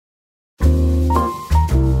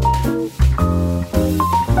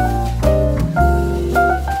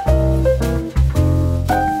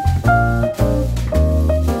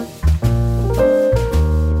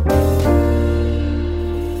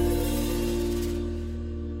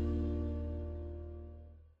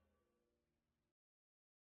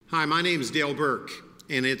Hi, my name is Dale Burke,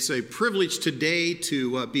 and it's a privilege today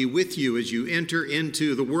to be with you as you enter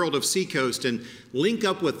into the world of Seacoast and link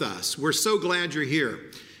up with us. We're so glad you're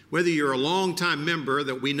here. Whether you're a longtime member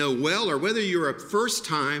that we know well, or whether you're a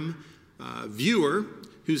first-time viewer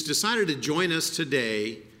who's decided to join us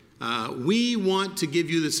today, we want to give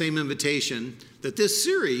you the same invitation that this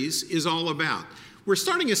series is all about. We're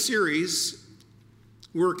starting a series.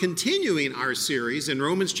 We're continuing our series in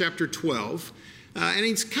Romans chapter 12. And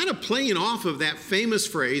he's kind of playing off of that famous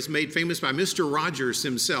phrase made famous by Mr. Rogers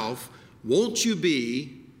himself, "Won't you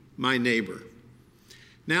be my neighbor?"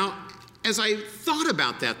 Now, as I thought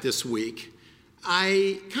about that this week,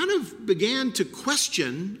 I kind of began to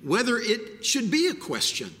question whether it should be a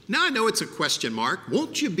question. Now I know it's a question mark.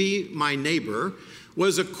 "Won't you be my neighbor?"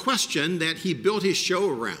 was a question that he built his show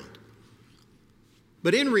around.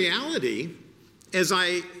 But in reality, as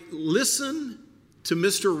I listen to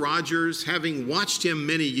Mr. Rogers, having watched him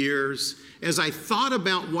many years, as I thought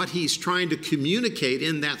about what he's trying to communicate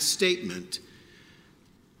in that statement,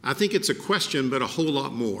 I think it's a question, but a whole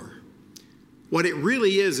lot more. What it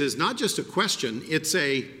really is not just a question, it's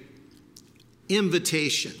an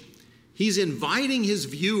invitation. He's inviting his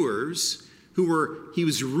viewers he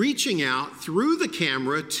was reaching out through the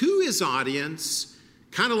camera to his audience,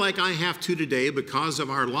 kind of like I have to today because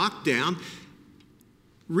of our lockdown,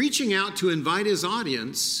 reaching out to invite his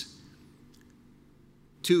audience,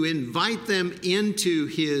 to invite them into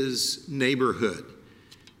his neighborhood.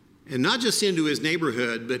 And not just into his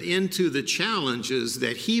neighborhood, but into the challenges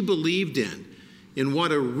that he believed in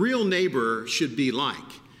what a real neighbor should be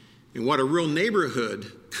like, and what a real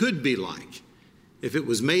neighborhood could be like if it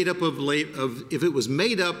was made up of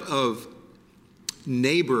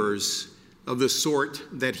neighbors of the sort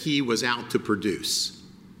that he was out to produce.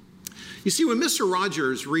 You see, when Mr.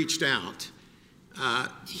 Rogers reached out,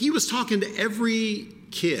 he was talking to every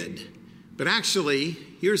kid. But actually,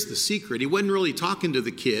 here's the secret. He wasn't really talking to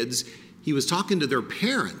the kids. He was talking to their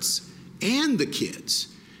parents and the kids.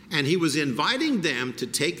 And he was inviting them to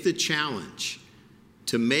take the challenge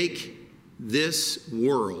to make this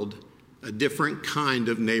world a different kind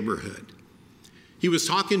of neighborhood. He was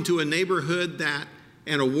talking to a neighborhood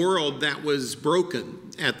and a world that was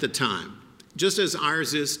broken at the time, just as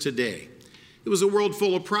ours is today. It was a world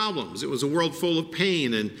full of problems. It was a world full of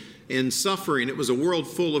pain and suffering. It was a world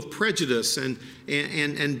full of prejudice and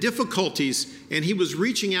difficulties. And he was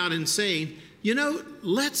reaching out and saying,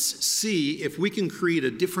 let's see if we can create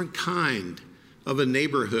a different kind of a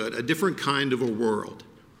neighborhood, a different kind of a world.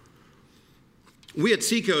 We at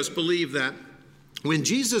Seacoast believe that when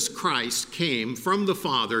Jesus Christ came from the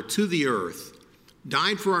Father to the earth,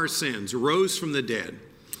 died for our sins, rose from the dead,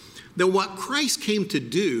 that what Christ came to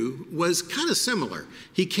do was kind of similar.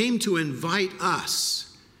 He came to invite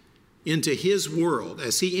us into his world.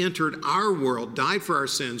 As he entered our world, died for our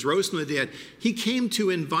sins, rose from the dead, he came to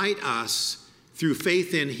invite us through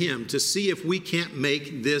faith in him to see if we can't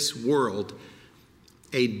make this world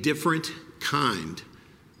a different kind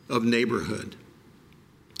of neighborhood.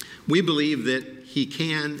 We believe that he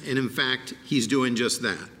can, and in fact, he's doing just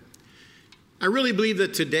that. I really believe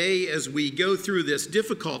that today, as we go through this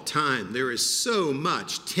difficult time, there is so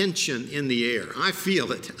much tension in the air. I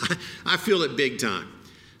feel it. I feel it big time.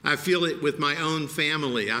 I feel it with my own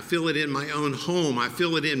family. I feel it in my own home. I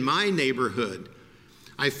feel it in my neighborhood.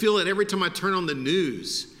 I feel it every time I turn on the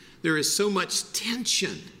news. There is so much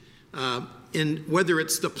tension in whether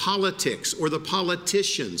it's the politics or the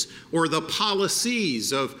politicians or the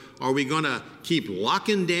policies of, are we going to keep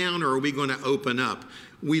locking down or are we going to open up?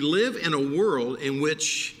 We live in a world in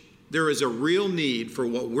which there is a real need for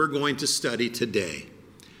what we're going to study today.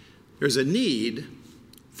 There's a need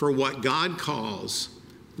for what God calls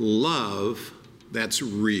love that's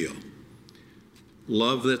real.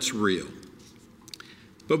 Love that's real.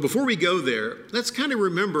 But before we go there, let's kind of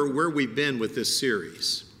remember where we've been with this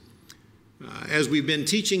series. As we've been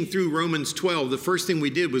teaching through Romans 12, the first thing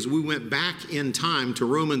we did was we went back in time to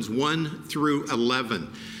Romans 1 through 11.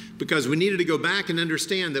 Because we needed to go back and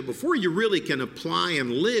understand that before you really can apply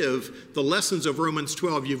and live the lessons of Romans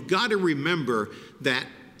 12, you've got to remember that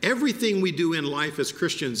everything we do in life as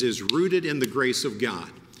Christians is rooted in the grace of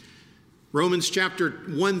God. Romans chapter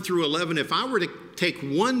 1 through 11, if I were to take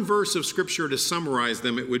one verse of Scripture to summarize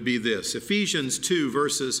them, it would be this. Ephesians 2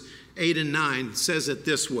 verses 8 and 9 says it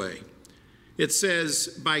this way. It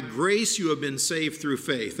says, "By grace you have been saved through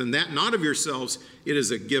faith, and that not of yourselves, it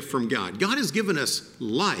is a gift from God." God has given us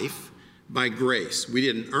life by grace. We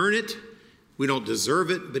didn't earn it. We don't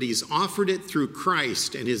deserve it, but he's offered it through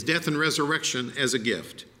Christ and his death and resurrection as a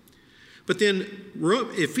gift. But then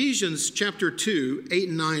Ephesians chapter 2, 8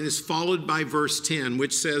 and 9 is followed by verse 10,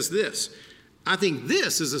 which says this. I think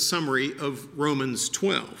this is a summary of Romans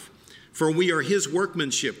 12. For we are his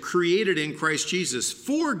workmanship, created in Christ Jesus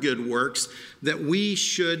for good works, that we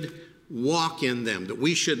should walk in them, that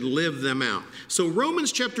we should live them out. So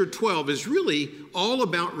Romans chapter 12 is really all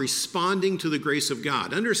about responding to the grace of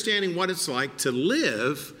God, understanding what it's like to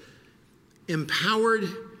live empowered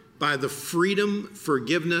by the freedom,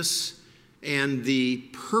 forgiveness, and the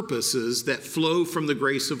purposes that flow from the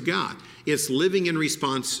grace of God. It's living in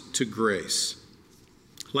response to grace.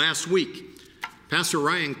 Last week, Pastor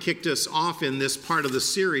Ryan kicked us off in this part of the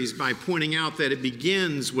series by pointing out that it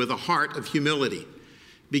begins with a heart of humility.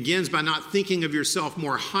 It begins by not thinking of yourself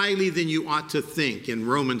more highly than you ought to think in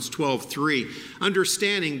Romans 12:3,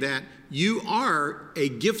 understanding that you are a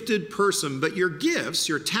gifted person, but your gifts,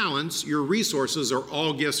 your talents, your resources are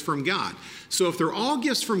all gifts from God. So if they're all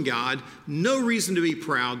gifts from God, no reason to be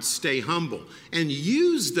proud, stay humble. And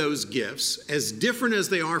use those gifts, as different as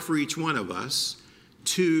they are for each one of us,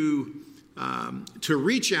 to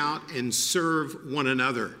reach out and serve one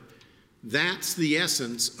another. That's the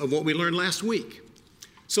essence of what we learned last week.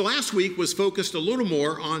 So last week was focused a little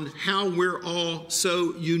more on how we're all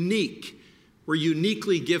so unique. We're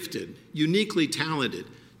uniquely gifted, uniquely talented,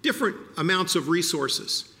 different amounts of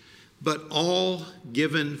resources, but all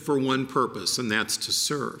given for one purpose, and that's to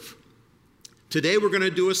serve. Today we're going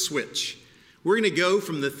to do a switch. We're going to go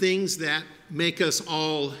from the things that make us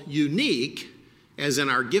all unique, as in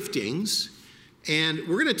our giftings, and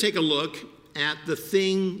we're going to take a look at the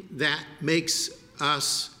thing that makes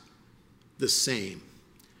us the same.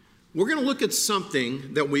 We're going to look at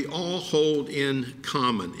something that we all hold in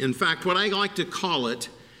common. In fact, what I like to call it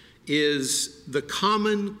is the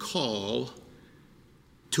common call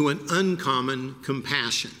to an uncommon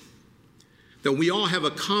compassion. That we all have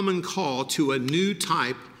a common call to a new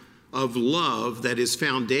type of love that is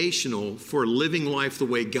foundational for living life the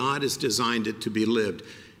way God has designed it to be lived.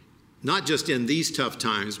 Not just in these tough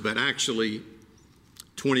times, but actually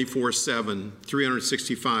 24/7,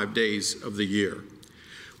 365 days of the year.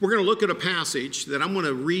 We're going to look at a passage that I'm going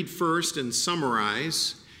to read first and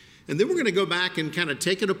summarize, and then we're going to go back and kind of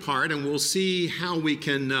take it apart, and we'll see how we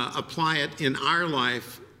can apply it in our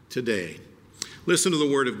life today. Listen to the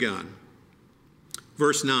word of God.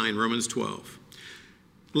 Verse 9, Romans 12.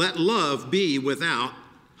 Let love be without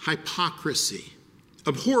hypocrisy.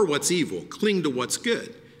 Abhor what's evil, cling to what's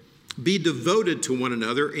good. Be devoted to one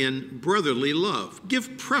another in brotherly love.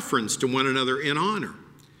 Give preference to one another in honor.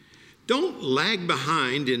 Don't lag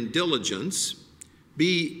behind in diligence.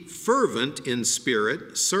 Be fervent in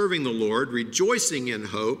spirit, serving the Lord, rejoicing in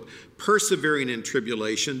hope, persevering in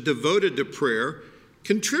tribulation, devoted to prayer,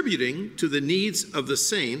 contributing to the needs of the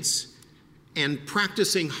saints, and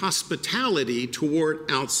practicing hospitality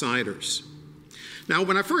toward outsiders. Now,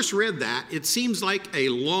 when I first read that, it seems like a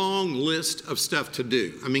long list of stuff to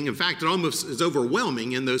do. I mean, in fact, it almost is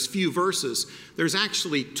overwhelming in those few verses. There's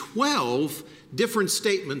actually 12 different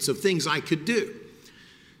statements of things I could do.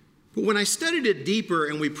 But when I studied it deeper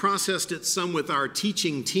and we processed it some with our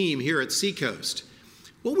teaching team here at Seacoast,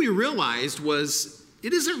 what we realized was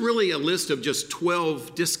it isn't really a list of just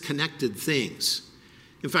 12 disconnected things.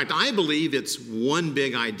 In fact, I believe it's one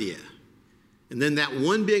big idea. And then that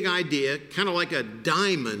one big idea, kind of like a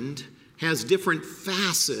diamond, has different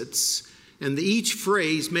facets, and each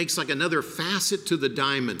phrase makes like another facet to the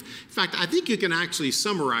diamond. In fact, I think you can actually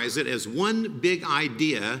summarize it as one big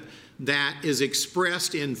idea that is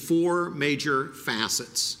expressed in 4 major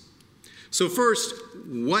facets. So first,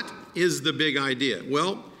 what is the big idea?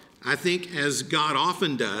 Well, I think as God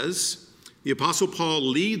often does, the Apostle Paul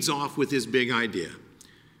leads off with his big idea.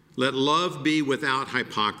 Let love be without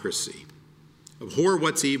hypocrisy. Abhor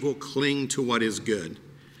what's evil, cling to what is good.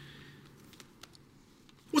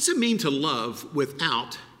 What's it mean to love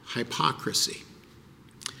without hypocrisy?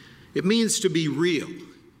 It means to be real.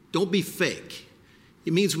 Don't be fake.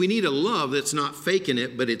 It means we need a love that's not faking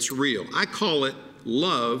it, but it's real. I call it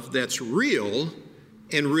love that's real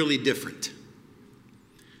and really different.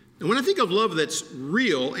 And when I think of love that's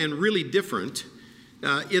real and really different,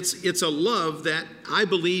 it's a love that I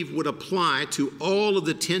believe would apply to all of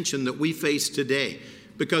the tension that we face today,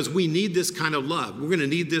 because we need this kind of love. We're going to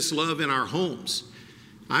need this love in our homes.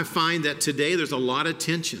 I find that today there's a lot of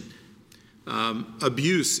tension.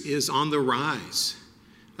 Abuse is on the rise.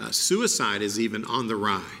 Suicide is even on the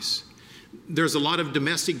rise. There's a lot of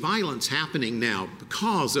domestic violence happening now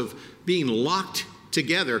because of being locked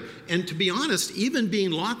together, and to be honest, even being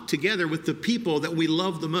locked together with the people that we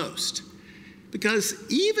love the most. Because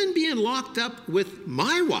even being locked up with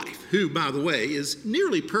my wife, who, by the way, is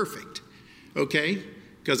nearly perfect, okay?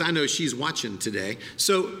 Because I know she's watching today.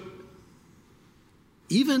 So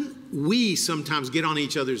even we sometimes get on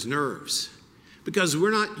each other's nerves because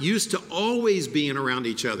we're not used to always being around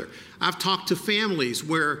each other. I've talked to families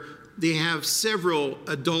where they have several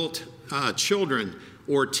adult children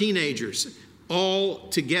or teenagers all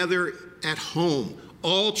together at home,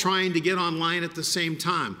 all trying to get online at the same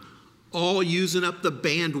time, all using up the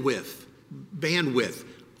bandwidth,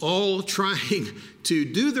 all trying to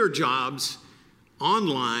do their jobs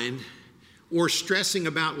online or stressing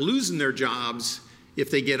about losing their jobs if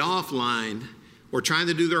they get offline or trying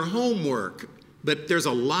to do their homework. But there's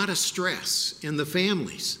a lot of stress in the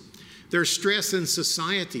families. There's stress in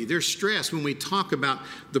society. There's stress when we talk about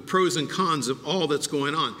the pros and cons of all that's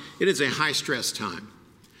going on. It is a high stress time.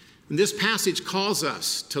 And this passage calls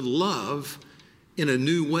us to love in a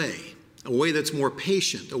new way, a way that's more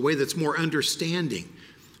patient, a way that's more understanding,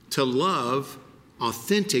 to love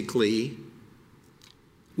authentically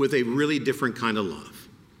with a really different kind of love.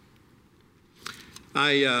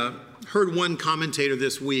 I heard one commentator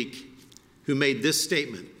this week who made this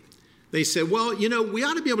statement. They said, well, you know, we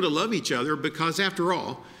ought to be able to love each other because, after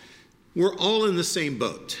all, we're all in the same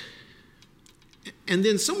boat. And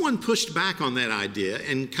then someone pushed back on that idea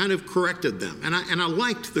and kind of corrected them. And I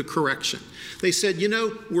liked the correction. They said, you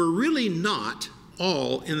know, we're really not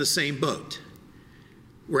all in the same boat.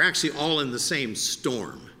 We're actually all in the same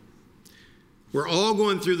storm. We're all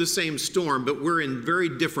going through the same storm, but we're in very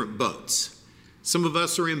different boats. Some of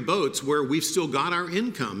us are in boats where we've still got our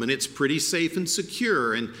income and it's pretty safe and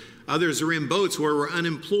secure, and others are in boats where we're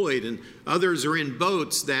unemployed, and others are in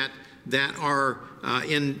boats that are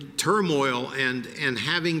in turmoil and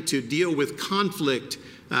having to deal with conflict,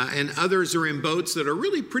 and others are in boats that are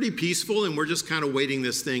really pretty peaceful and we're just kind of waiting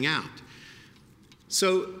this thing out.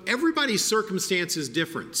 So everybody's circumstance is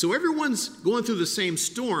different. So everyone's going through the same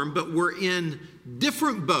storm, but we're in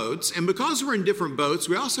different boats. And because we're in different boats,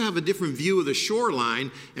 we also have a different view of the shoreline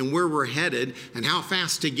and where we're headed and how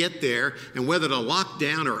fast to get there and whether to lock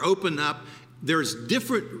down or open up. There's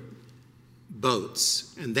different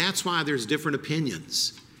boats, and that's why there's different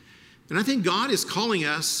opinions. And I think God is calling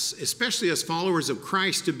us, especially as followers of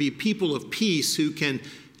Christ, to be people of peace who can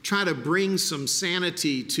try to bring some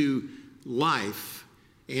sanity to life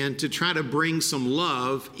and to try to bring some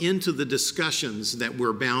love into the discussions that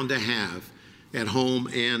we're bound to have at home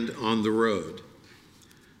and on the road.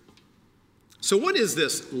 So what is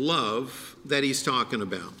this love that he's talking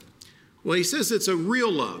about? Well, he says it's a real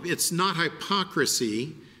love. It's not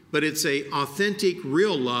hypocrisy, but it's a authentic,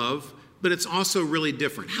 real love, but it's also really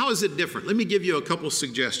different. How is it different? Let me give you a couple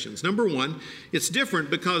suggestions. Number one, it's different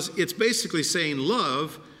because it's basically saying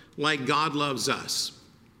love like God loves us.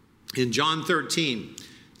 In John 13,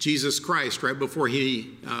 Jesus Christ, right before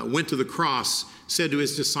he went to the cross, said to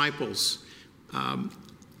his disciples,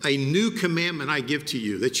 a new commandment I give to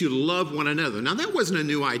you, that you love one another. Now, that wasn't a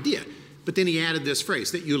new idea, but then he added this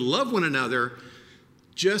phrase, that you love one another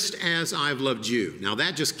just as I've loved you. Now,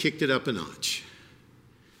 that just kicked it up a notch.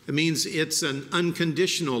 It means it's an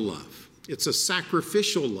unconditional love. It's a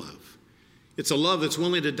sacrificial love. It's a love that's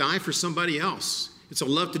willing to die for somebody else. It's a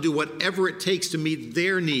love to do whatever it takes to meet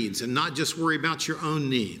their needs and not just worry about your own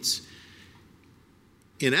needs.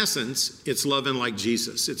 In essence, it's loving like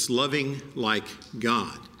Jesus. It's loving like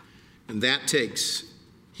God. And that takes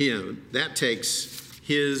his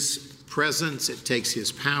presence, it takes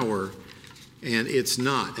his power, and it's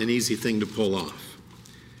not an easy thing to pull off.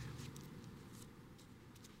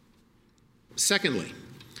 Secondly,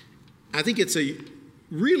 I think it's a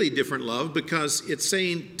really different love because it's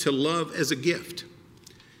saying to love as a gift.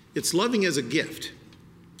 It's loving as a gift.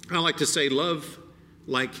 I like to say love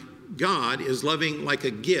like God is loving like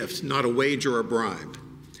a gift, not a wage or a bribe.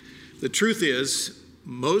 The truth is,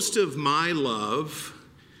 most of my love,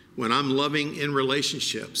 when I'm loving in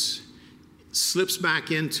relationships, slips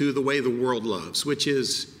back into the way the world loves, which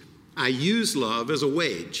is I use love as a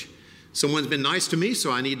wage. Someone's been nice to me,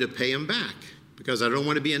 so I need to pay them back because I don't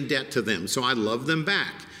want to be in debt to them, so I love them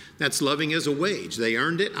back. That's loving as a wage. They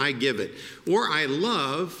earned it, I give it. Or I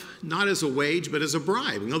love not as a wage, but as a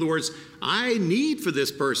bribe. In other words, I need for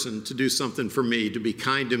this person to do something for me, to be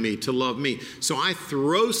kind to me, to love me. So I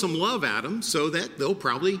throw some love at them so that they'll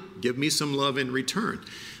probably give me some love in return.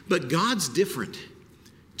 But God's different.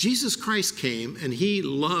 Jesus Christ came and he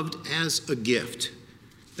loved as a gift.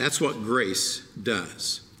 That's what grace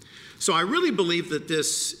does. So I really believe that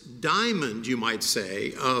this diamond, you might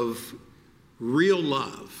say, of real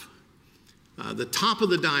love, the top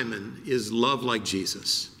of the diamond is love like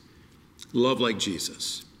Jesus. Love like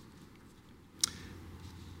Jesus.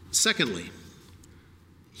 Secondly,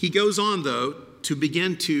 he goes on, though, to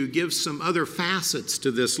begin to give some other facets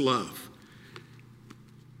to this love.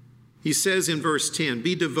 He says in verse 10,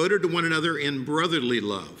 be devoted to one another in brotherly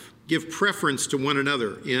love. Give preference to one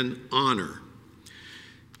another in honor.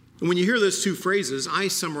 And when you hear those two phrases, I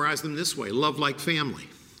summarize them this way: love like family.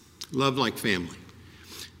 Love like family.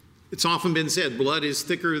 It's often been said, blood is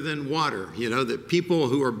thicker than water, that people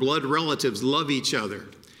who are blood relatives love each other.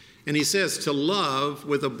 And he says to love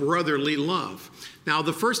with a brotherly love. Now,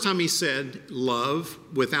 the first time he said love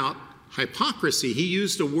without hypocrisy, he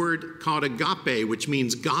used a word called agape, which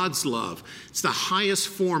means God's love. It's the highest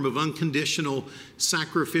form of unconditional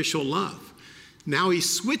sacrificial love. Now he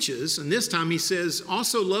switches, and this time he says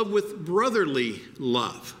also love with brotherly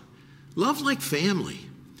love. Love like family.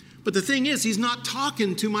 But the thing is, he's not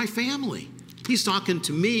talking to my family. He's talking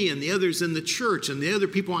to me and the others in the church and the other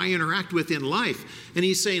people I interact with in life. And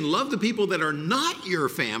he's saying, love the people that are not your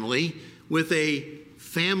family with a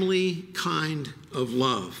family kind of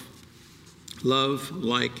love. Love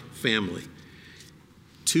like family.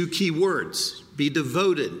 Two key words: be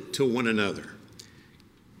devoted to one another.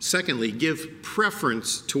 Secondly, give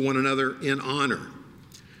preference to one another in honor.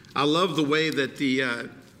 I love the way that the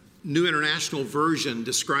New International Version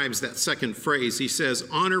describes that second phrase. He says,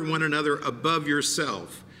 honor one another above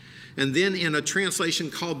yourself. And then in a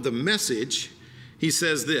translation called The Message, he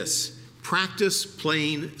says this: practice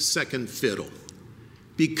playing second fiddle.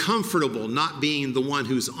 Be comfortable not being the one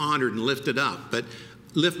who's honored and lifted up, but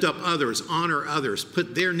lift up others, honor others,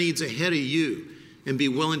 put their needs ahead of you, and be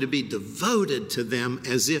willing to be devoted to them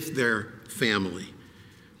as if they're family.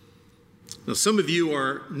 Now, some of you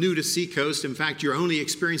are new to Seacoast. In fact, your only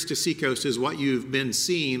experience to Seacoast is what you've been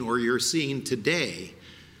seeing or you're seeing today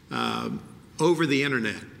over the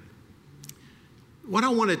internet. What I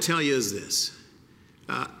want to tell you is this.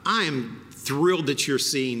 I am thrilled that you're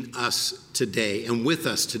seeing us today and with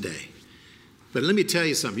us today. But let me tell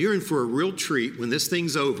you something. You're in for a real treat when this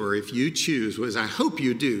thing's over if you choose, as I hope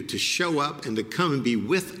you do, to show up and to come and be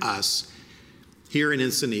with us here in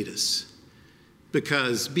Encinitas.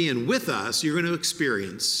 Because being with us, you're going to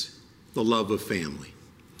experience the love of family.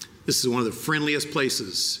 This is one of the friendliest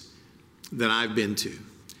places that I've been to.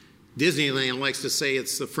 Disneyland likes to say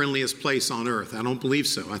it's the friendliest place on earth. I don't believe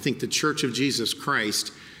so. I think the Church of Jesus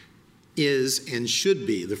Christ is and should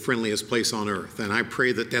be the friendliest place on earth. And I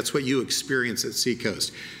pray that that's what you experience at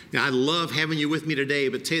Seacoast. Now, I love having you with me today,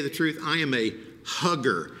 but to tell you the truth, I am a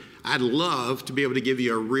hugger. I'd love to be able to give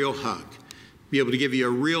you a real hug, be able to give you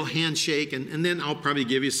a real handshake, and then I'll probably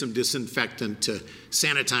give you some disinfectant to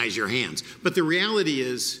sanitize your hands. But the reality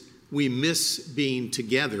is we miss being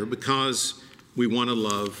together because we want to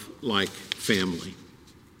love like family.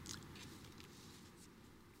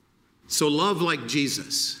 So love like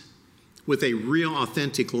Jesus with a real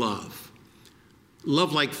authentic love.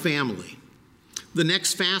 Love like family. The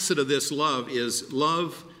next facet of this love is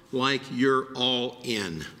love like you're all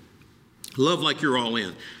in. Love like you're all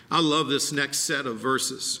in. I love this next set of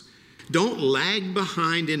verses. Don't lag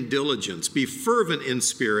behind in diligence. Be fervent in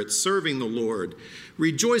spirit, serving the Lord,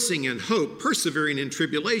 rejoicing in hope, persevering in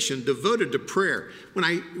tribulation, devoted to prayer. When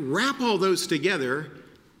I wrap all those together,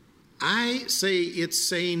 I say it's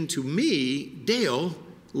saying to me, Dale,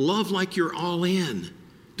 love like you're all in.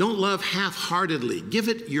 Don't love half-heartedly. Give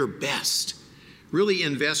it your best. Really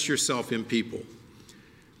invest yourself in people.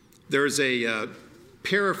 There's a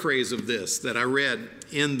paraphrase of this that I read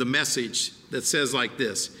in The Message that says like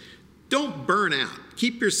this: don't burn out.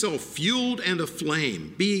 Keep yourself fueled and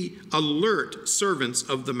aflame. Be alert servants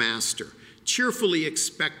of the Master, cheerfully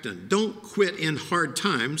expectant. Don't quit in hard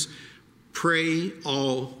times. Pray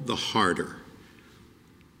all the harder.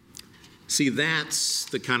 See, that's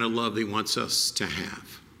the kind of love he wants us to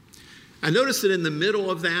have. I noticed that in the middle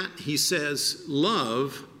of that, he says,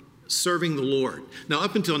 love serving the Lord. Now,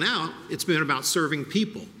 up until now, it's been about serving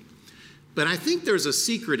people. But I think there's a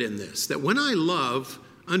secret in this, that when I love,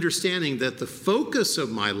 understanding that the focus of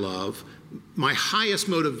my love, my highest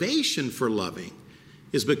motivation for loving,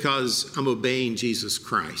 is because I'm obeying Jesus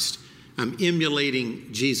Christ. I'm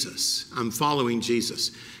emulating Jesus. I'm following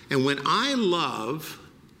Jesus. And when I love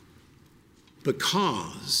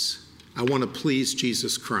because I want to please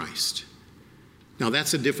Jesus Christ, now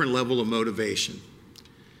that's a different level of motivation.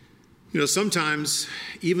 Sometimes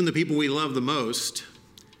even the people we love the most,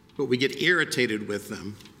 but we get irritated with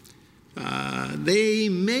them, they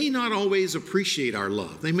may not always appreciate our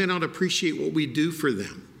love. They may not appreciate what we do for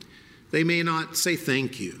them. They may not say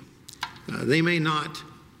thank you. They may not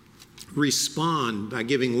respond by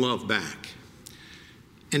giving love back.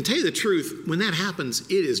 And tell you the truth, when that happens,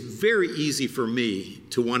 it is very easy for me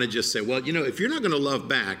to want to just say, well, if you're not going to love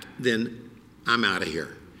back, then I'm out of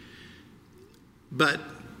here. But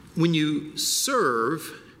when you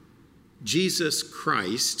serve Jesus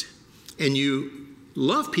Christ and you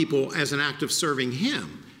love people as an act of serving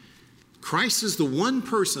him, Christ is the one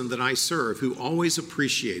person that I serve who always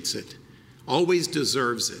appreciates it, always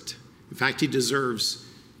deserves it. In fact, he deserves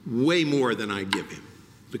way more than I give him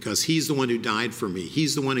because he's the one who died for me.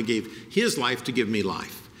 He's the one who gave his life to give me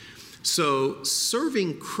life. So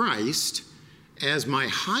serving Christ as my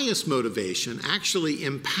highest motivation actually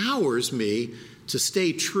empowers me to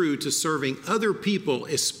stay true to serving other people,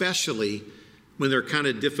 especially when they're kind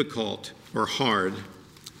of difficult or hard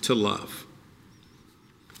to love.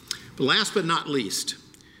 But last but not least,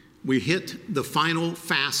 we hit the final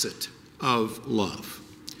facet of love.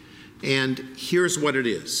 And here's what it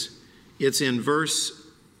is. It's in verse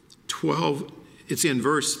 12, it's in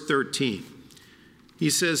verse 13. He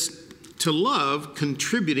says, to love,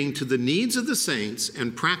 contributing to the needs of the saints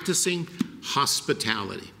and practicing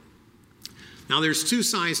hospitality. Now, there's two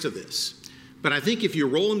sides to this, but I think if you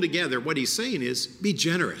roll them together, what he's saying is be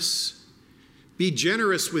generous. Be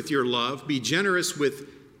generous with your love. Be generous with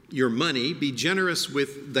your money. Be generous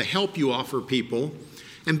with the help you offer people.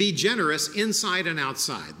 And be generous inside and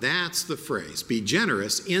outside. That's the phrase. Be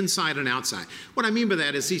generous inside and outside. What I mean by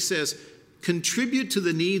that is he says, contribute to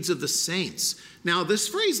the needs of the saints. Now, this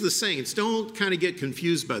phrase, the saints, don't kind of get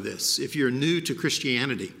confused by this if you're new to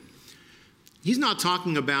Christianity. He's not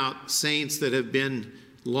talking about saints that have been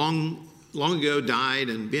long ago died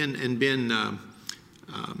and been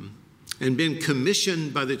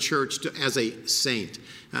commissioned by the church as a saint.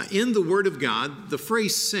 In the Word of God, the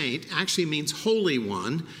phrase saint actually means holy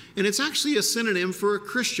one, and it's actually a synonym for a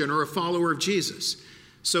Christian or a follower of Jesus.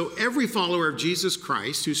 So every follower of Jesus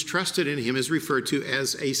Christ who's trusted in him is referred to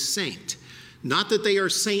as a saint. Not that they are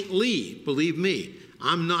saintly, believe me.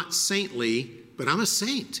 I'm not saintly, but I'm a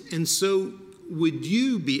saint. And so would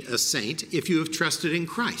you be a saint if you have trusted in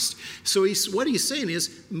Christ? So what he's saying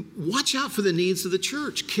is, watch out for the needs of the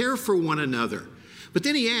church. Care for one another. But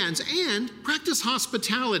then he adds, and practice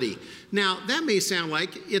hospitality. Now, that may sound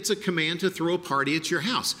like it's a command to throw a party at your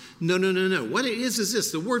house. No. What it is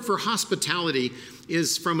this. The word for hospitality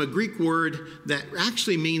is from a Greek word that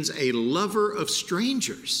actually means a lover of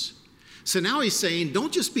strangers. So now he's saying,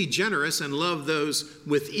 don't just be generous and love those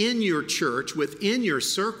within your church, within your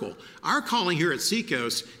circle. Our calling here at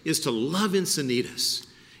Seacoast is to love Encinitas.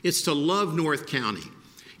 It's to love North County.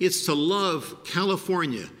 It's to love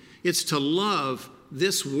California. It's to love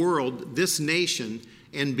this world, this nation,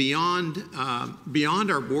 and beyond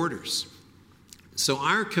our borders. So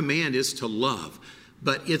our command is to love,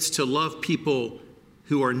 but it's to love people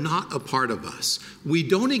who are not a part of us. We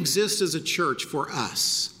don't exist as a church for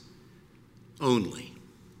us only.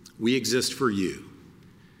 We exist for you.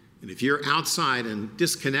 And if you're outside and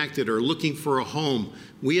disconnected or looking for a home,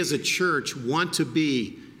 we as a church want to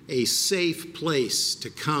be a safe place to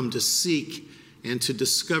come to seek and to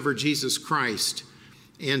discover Jesus Christ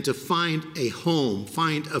and to find a home,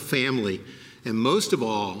 find a family, and most of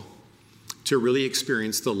all, to really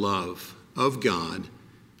experience the love of God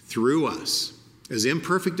through us. As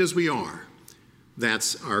imperfect as we are,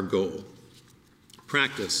 that's our goal.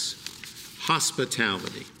 Practice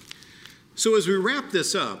hospitality. So as we wrap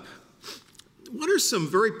this up, what are some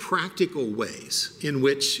very practical ways in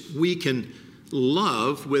which we can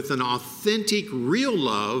love with an authentic, real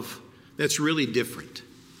love that's really different?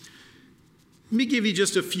 Let me give you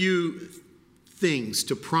just a few things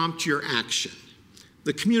to prompt your action.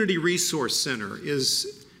 The Community Resource Center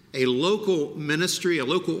is a local ministry, a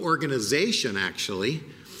local organization actually,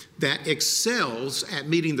 that excels at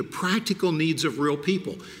meeting the practical needs of real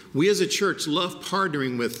people. We as a church love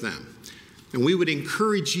partnering with them. And we would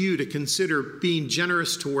encourage you to consider being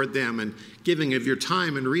generous toward them and giving of your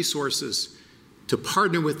time and resources to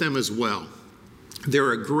partner with them as well.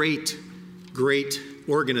 They're a great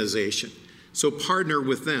organization. So partner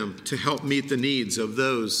with them to help meet the needs of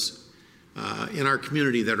those in our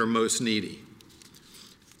community that are most needy.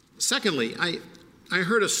 Secondly, I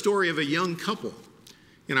heard a story of a young couple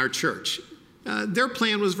in our church. Their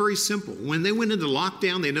plan was very simple. When they went into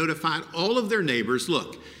lockdown, they notified all of their neighbors,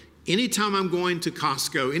 look, anytime I'm going to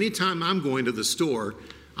Costco, anytime I'm going to the store,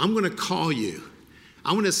 I'm going to call you.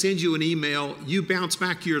 I'm going to send you an email. You bounce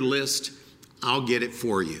back your list. I'll get it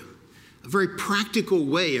for you. A very practical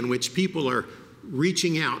way in which people are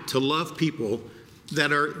reaching out to love people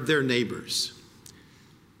that are their neighbors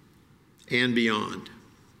and beyond.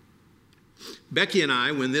 Becky and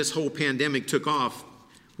I, when this whole pandemic took off,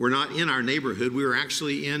 were not in our neighborhood. We were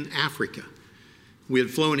actually in Africa. We had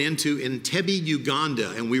flown into Entebbe,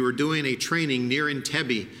 Uganda, and we were doing a training near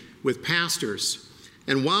Entebbe with pastors.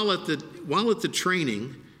 And while at the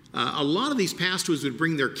training, a lot of these pastors would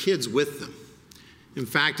bring their kids with them. In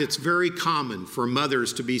fact, it's very common for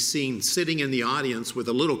mothers to be seen sitting in the audience with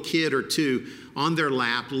a little kid or two on their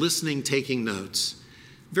lap, listening, taking notes.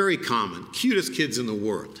 Very common. Cutest kids in the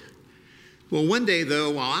world. Well, one day,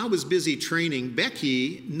 though, while I was busy training,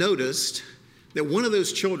 Becky noticed that one of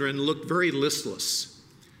those children looked very listless.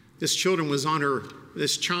 This child was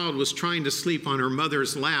trying to sleep on her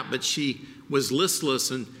mother's lap, but she was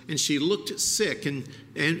listless and she looked sick.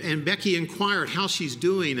 And Becky inquired how she's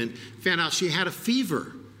doing and found out she had a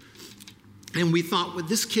fever. And we thought, well,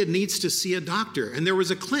 this kid needs to see a doctor. And there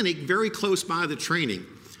was a clinic very close by the training.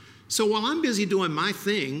 So while I'm busy doing my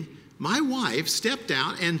thing, my wife stepped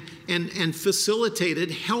out and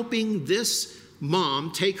facilitated helping this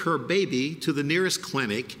mom take her baby to the nearest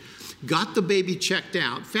clinic, got the baby checked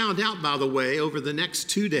out, found out, by the way, over the next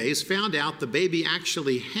 2 days, found out the baby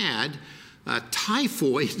actually had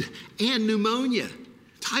typhoid and pneumonia.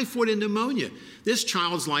 Typhoid and pneumonia. This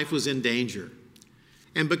child's life was in danger.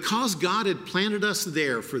 And because God had planted us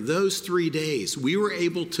there for those 3 days, we were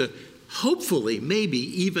able to hopefully, maybe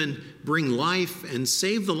even bring life and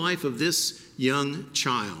save the life of this young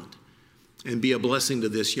child and be a blessing to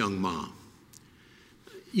this young mom.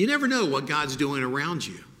 You never know what God's doing around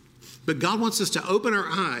you, but God wants us to open our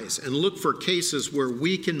eyes and look for cases where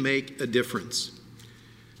we can make a difference.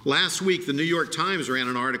 Last week, the New York Times ran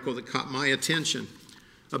an article that caught my attention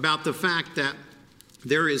about the fact that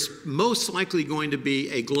there is most likely going to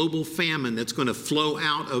be a global famine that's going to flow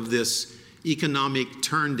out of this economic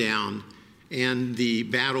turndown and the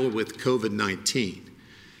battle with COVID-19.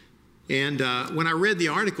 And when I read the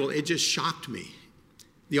article, it just shocked me.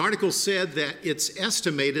 The article said that it's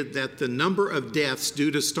estimated that the number of deaths due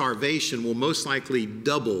to starvation will most likely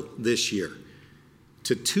double this year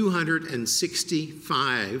to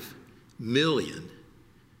 265 million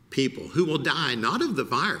people who will die not of the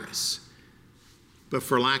virus, but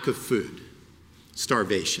for lack of food,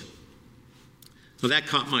 starvation. Well, that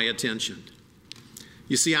caught my attention.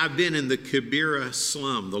 You see, I've been in the Kibera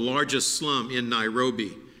slum, the largest slum in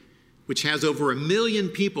Nairobi, which has over 1 million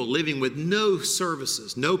people living with no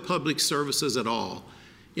services, no public services at all,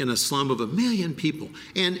 in a slum of 1 million people.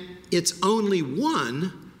 And it's only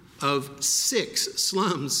one of 6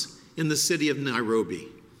 slums in the city of Nairobi.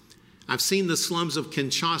 I've seen the slums of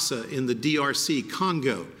Kinshasa in the DRC,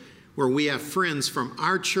 Congo, where we have friends from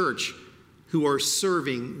our church who are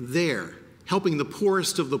serving there, helping the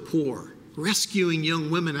poorest of the poor, rescuing young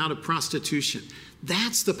women out of prostitution.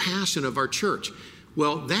 That's the passion of our church.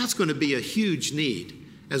 Well, that's going to be a huge need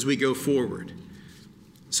as we go forward.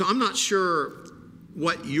 So I'm not sure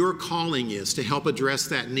what your calling is to help address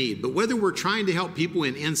that need, but whether we're trying to help people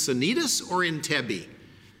in Encinitas or in Tebi,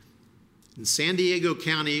 in San Diego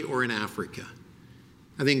County or in Africa,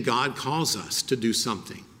 I think God calls us to do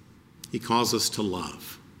something. He calls us to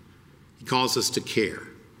love. He calls us to care.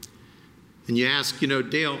 And you ask,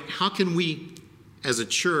 Dale, how can we as a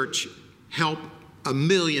church help 1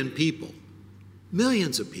 million people?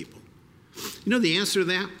 Millions of people. You know the answer to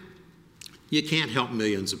that? You can't help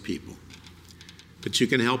millions of people, but you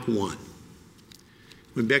can help one.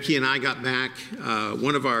 When Becky and I got back,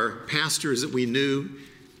 one of our pastors that we knew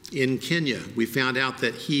in Kenya, we found out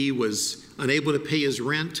that he was unable to pay his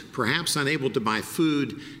rent, perhaps unable to buy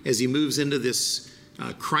food as he moves into this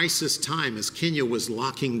crisis time as Kenya was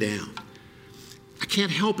locking down. I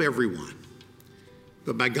can't help everyone,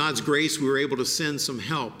 but by God's grace, we were able to send some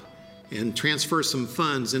help and transfer some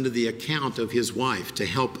funds into the account of his wife to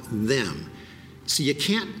help them. So you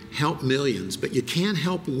can't help millions, but you can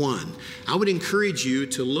help one. I would encourage you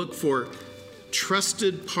to look for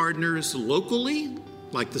trusted partners locally,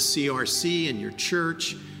 like the CRC and your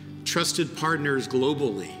church, trusted partners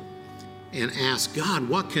globally, and ask God,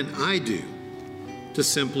 what can I do to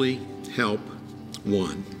simply help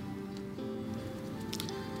one?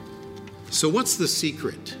 So what's the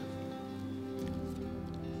secret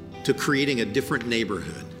to creating a different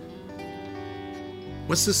neighborhood?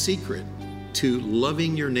 What's the secret to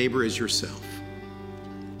loving your neighbor as yourself?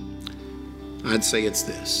 I'd say it's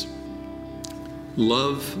this.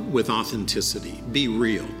 Love with authenticity. Be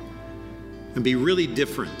real. And be really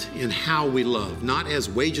different in how we love. Not as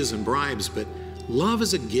wages and bribes, but love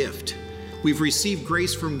as a gift. We've received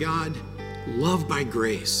grace from God. Love by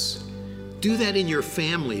grace. Do that in your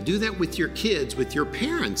family. Do that with your kids, with your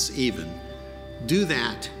parents even. Do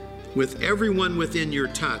that with everyone within your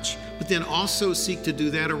touch, but then also seek to do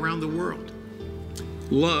that around the world.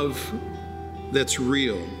 Love that's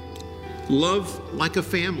real. Love like a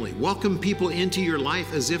family. Welcome people into your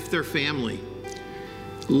life as if they're family.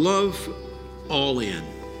 Love all in.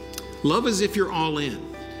 Love as if you're all in.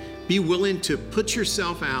 Be willing to put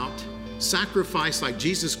yourself out, sacrifice like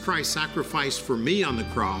Jesus Christ sacrificed for me on the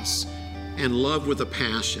cross, and love with a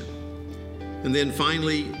passion. And then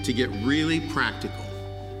finally, to get really practical,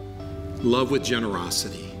 love with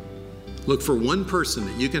generosity. Look for one person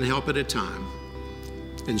that you can help at a time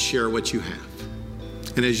and share what you have.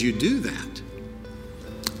 And as you do that,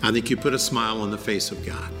 I think you put a smile on the face of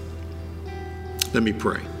God. Let me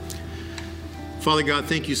pray. Father God,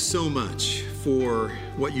 thank you so much for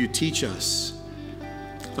what you teach us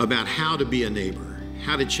about how to be a neighbor,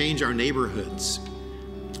 how to change our neighborhoods,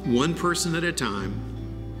 one person at a time,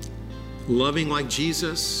 loving like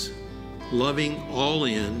Jesus, loving all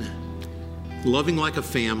in, loving like a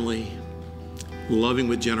family, loving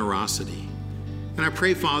with generosity. And I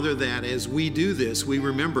pray, Father, that as we do this, we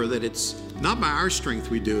remember that it's not by our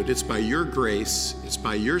strength we do it, it's by your grace, it's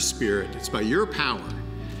by your Spirit, it's by your power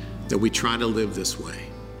that we try to live this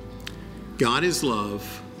way. God is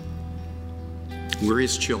love. We're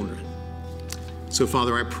his children. So,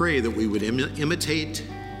 Father, I pray that we would imitate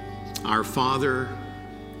our Father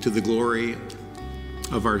to the glory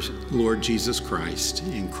of our Lord Jesus Christ.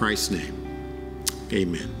 In Christ's name,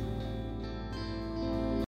 amen.